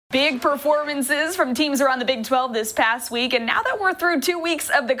Big performances from teams around the Big 12 this past week, and now that we're through 2 weeks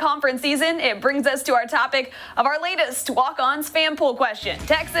of the conference season, it brings us to our topic of our latest Walk-Ons fan poll question.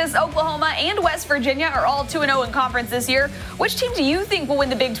 Texas, Oklahoma, and West Virginia are all 2-0 in conference this year. Which team do you think will win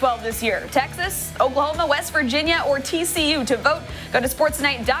the Big 12 this year? Texas, Oklahoma, West Virginia, or TCU? To vote, go to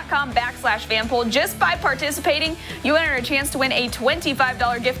sports2nite.com/fan poll. Just by participating, you enter a chance to win a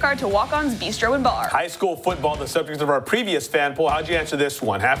 $25 gift card to Walk-Ons Bistro and Bar. High school football, the subject of our previous fan poll. How'd you answer this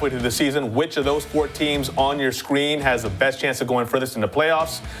one? Halfway through the season, which of those 4 teams on your screen has the best chance of going furthest in the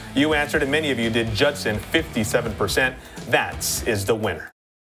playoffs? You answered, and many of you did. Judson, 57%. That is the winner.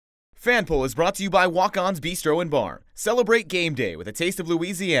 Fan poll is brought to you by Walk-Ons Bistro and Bar. Celebrate game day with a taste of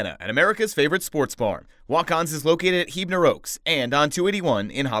Louisiana at America's favorite sports bar. Walk-Ons is located at Huebner Oaks and on 281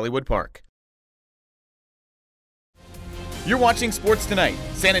 in Hollywood Park. You're watching Sports Tonight,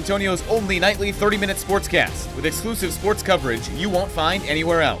 San Antonio's only nightly 30-minute sportscast with exclusive sports coverage you won't find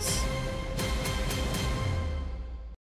anywhere else.